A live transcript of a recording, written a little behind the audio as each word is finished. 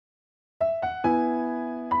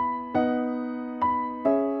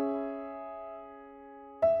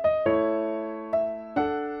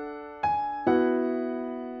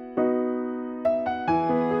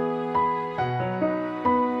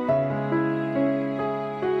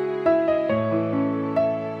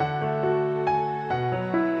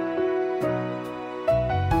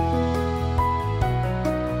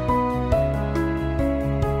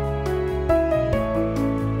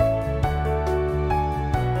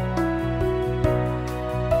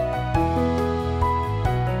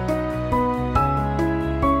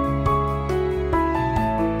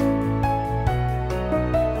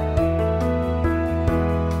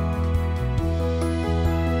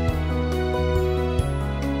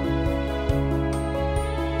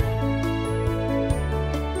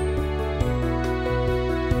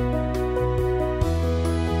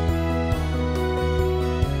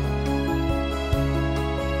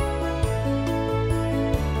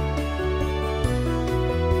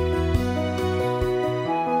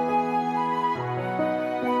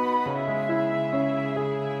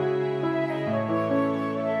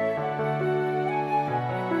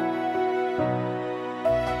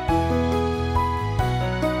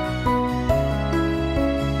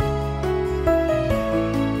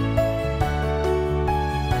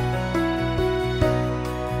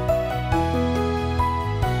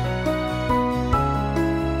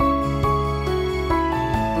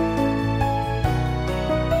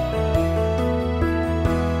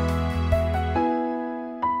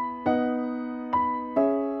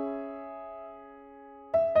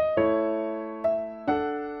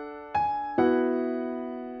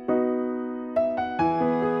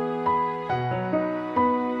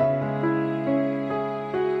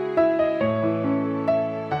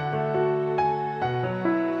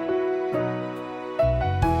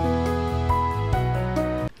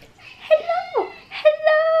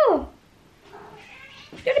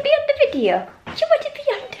video? Do you want to be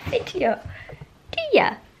on the video? Do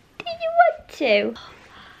ya? Do you want to?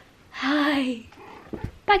 Hi.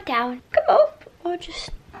 Back down. Come up. Or just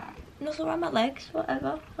nuzzle around my legs.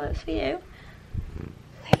 Whatever works for you.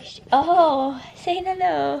 Oh, saying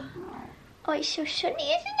hello. Oh, it's so sunny,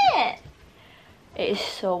 isn't it? It is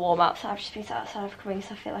so warm outside. I've just been outside for coming,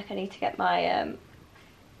 so I feel like I need to get my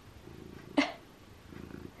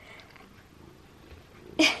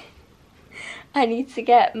I need to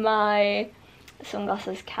get my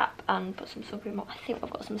sunglasses, cap, and put some sun cream on. I think I've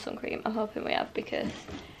got some sun cream. I'm hoping we have, because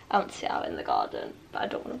I want to sit out in the garden, but I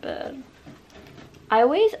don't want to burn. I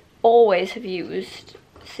always have used,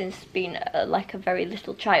 since being like a very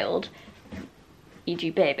little child, e.g.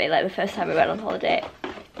 baby, like the first time we went on holiday,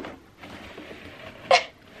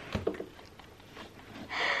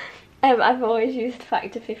 I've always used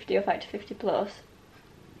factor 50 or factor 50 plus,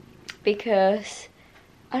 because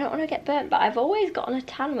I don't want to get burnt, but I've always gotten a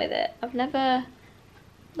tan with it. I've never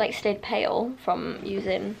like stayed pale from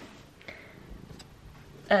using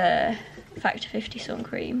factor 50 sun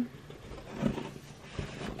cream.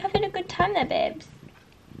 Having a good time there, babes.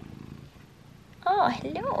 Oh,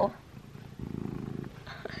 hello.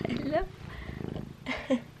 Hello.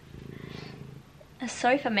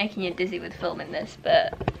 Sorry if I'm making you dizzy with filming this,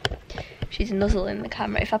 but she's nuzzling the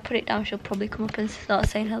camera. If I put it down, she'll probably come up and start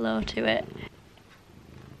saying hello to it.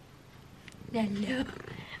 Hello.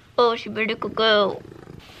 Oh, she's a little girl.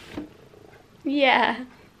 Yeah.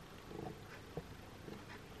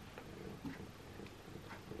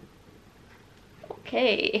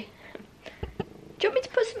 Okay. Do you want me to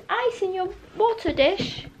put some ice in your water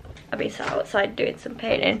dish? I've been sat outside doing some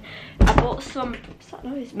painting. I bought some, what's that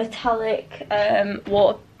noise? Metallic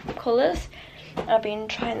watercolours. I've been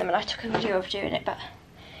trying them, and I took a video of doing it, but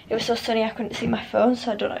it was so sunny I couldn't see my phone,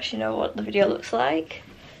 so I don't actually know what the video looks like.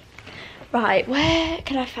 Right, where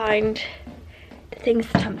can I find the things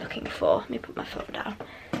that I'm looking for? Let me put my phone down.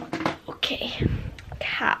 Okay,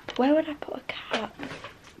 cap. Where would I put a cap?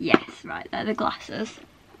 Yes, right there, the glasses.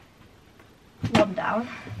 One down.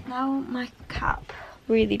 Now my cap.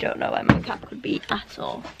 Really don't know where my cap could be at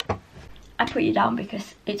all. I put you down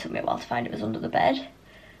because it took me a while to find it. Was under the bed.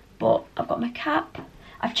 But I've got my cap.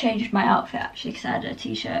 I've changed my outfit actually, because I had a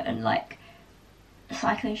t-shirt and like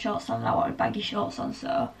cycling shorts on, and I wanted baggy shorts on,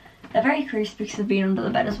 so they're very creased because they've been under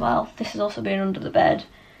the bed as well. This has also been under the bed.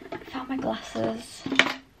 I found my glasses.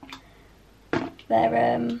 They're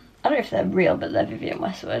I don't know if they're real, but they're Vivienne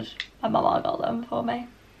Westwood. My mama got them for me.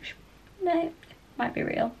 No, might be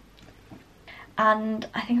real. And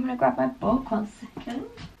I think I'm gonna grab my book. 1 second.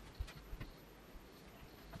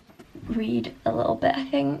 Read a little bit, I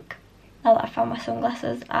think, now that I found my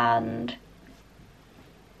sunglasses. And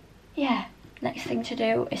yeah, next thing to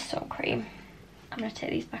do is sun cream. I'm gonna take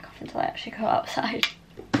these back off until I actually go outside.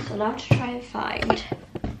 So now to try and find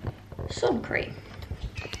sun cream.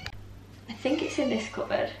 I think it's in this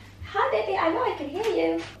cupboard. Hi baby, I know I can hear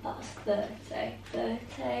you. That's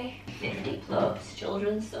 50 plus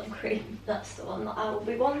children's sun cream. That's the one that I will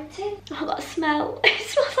be wanting. Oh, that smell. It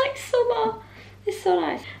smells like summer. It's so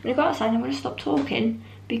nice. I'm gonna go outside and I'm gonna stop talking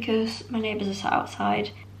because my neighbours are sat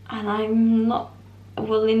outside and I'm not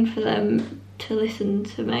willing for them to listen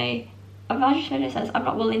to me. I've just made it sense. I'm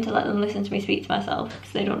not willing to let them listen to me speak to myself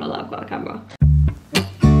because they don't know that I've got a camera.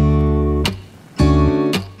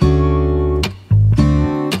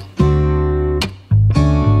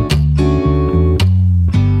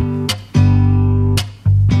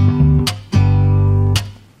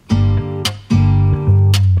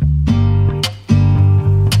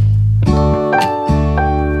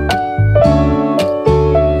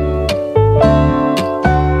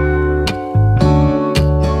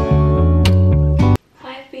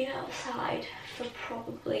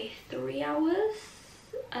 Probably 3 hours.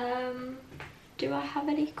 Do I have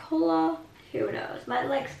any colour? Who knows? My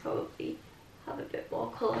legs probably have a bit more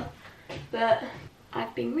colour, but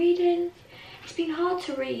I've been reading. It's been hard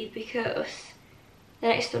to read because the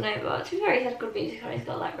next door neighbour, to be fair, he's had good music on, he's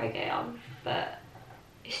got like reggae on, but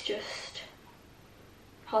it's just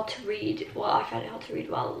hard to read. Well, I find it hard to read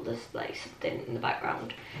while there's like something in the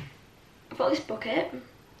background. I've got this bucket.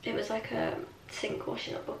 It was like a sink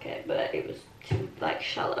washing up bucket, but it was too like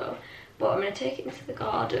shallow. But I'm gonna take it into the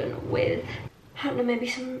garden with, I don't know, maybe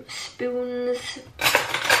some spoons,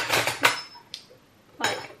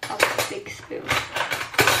 like a big spoon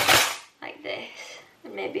like this,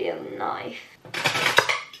 and maybe a knife.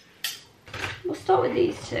 We'll start with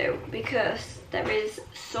these two because there is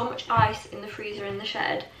so much ice in the freezer in the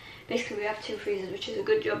shed. Basically we have 2 freezers, which is a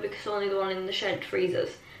good job because only the one in the shed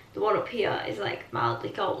freezes. The one up here is like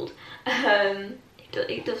mildly cold.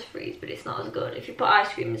 It does freeze, but it's not as good. If you put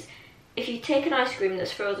ice creams if you take an ice cream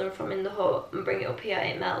that's frozen from in the hut and bring it up here,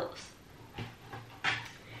 it melts.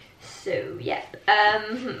 So yeah,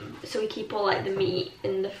 so we keep all like the meat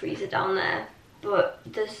in the freezer down there, but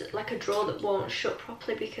there's like a drawer that won't shut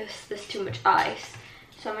properly because there's too much ice.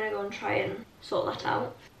 So I'm gonna go and try and sort that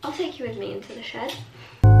out. I'll take you with me into the shed.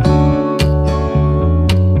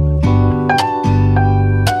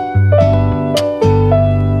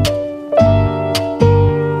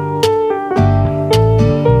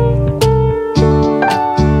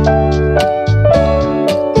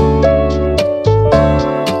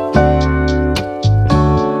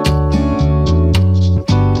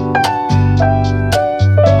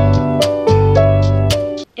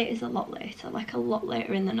 Like a lot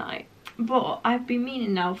later in the night, but I've been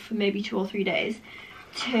meaning now for maybe 2 or 3 days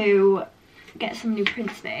to get some new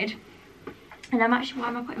prints made, and I'm actually, why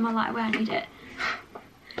am I putting my light away? I need it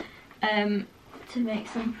to make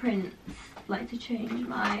some prints, like to change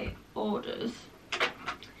my orders,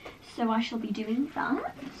 so I shall be doing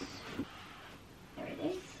that. There it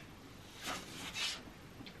is.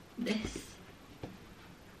 This,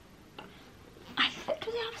 I think,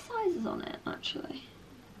 do they have sizes on it actually?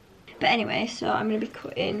 But anyway, so I'm going to be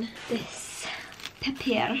cutting this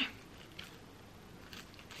papier.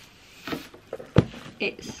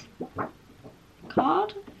 It's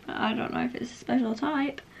card. I don't know if it's a special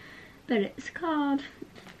type, but it's card.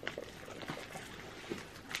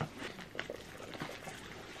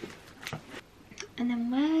 And then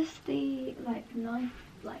where's the like knife,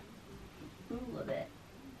 like rule of it?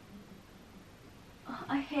 Oh,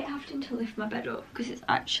 I hate having to lift my bed up because it's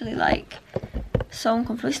actually like so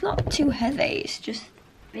uncomfortable. It's not too heavy, it's just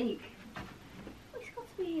big. It's got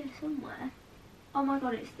to be here somewhere. Oh my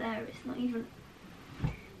god, it's there. It's not even,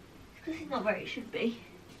 it's because it's not where it should be.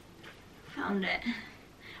 Found it.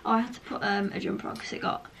 Oh, I had to put a jumper on because it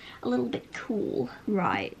got a little bit cool.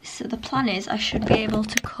 Right, so the plan is I should be able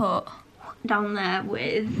to cut down there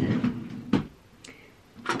with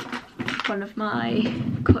one of my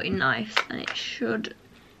cutting knives, and it should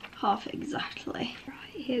half exactly. Right,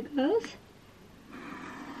 here goes.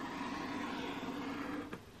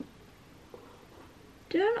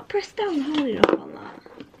 Did I not press down hard enough on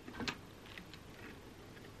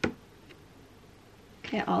that?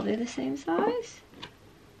 Okay, are they the same size?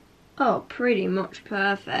 Oh, pretty much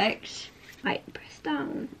perfect. Right, press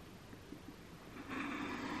down.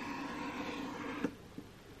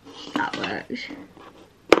 That works.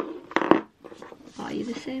 Are you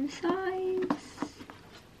the same size?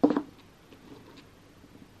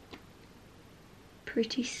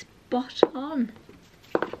 Pretty spot on.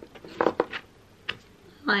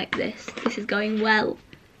 Like this. This is going well.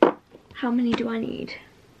 How many do I need?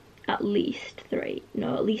 At least 3.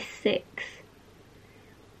 No, at least 6.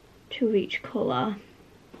 2 of each colour.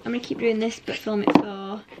 I'm going to keep doing this but film it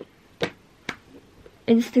for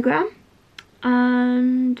Instagram.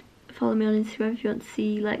 And follow me on Instagram if you want to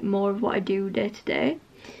see like more of what I do day to day.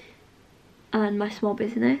 And my small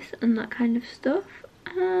business and that kind of stuff.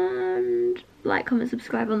 And like, comment,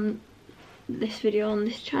 subscribe on this video on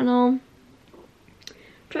this channel.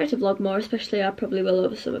 Try to vlog more, especially I probably will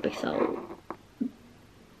over summer because I'll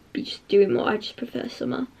be just doing more. I just prefer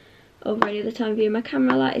summer over any other time of year. My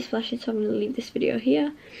camera light is flashing, so I'm going to leave this video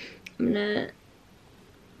here. I'm going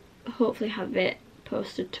to hopefully have it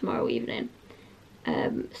posted tomorrow evening.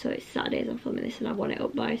 So it's Saturdays I'm filming this and I want it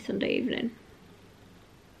up by Sunday evening.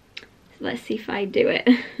 So let's see if I do it.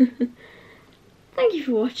 Thank you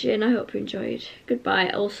for watching. I hope you enjoyed. Goodbye.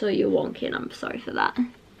 Also, you're wonky and I'm sorry for that.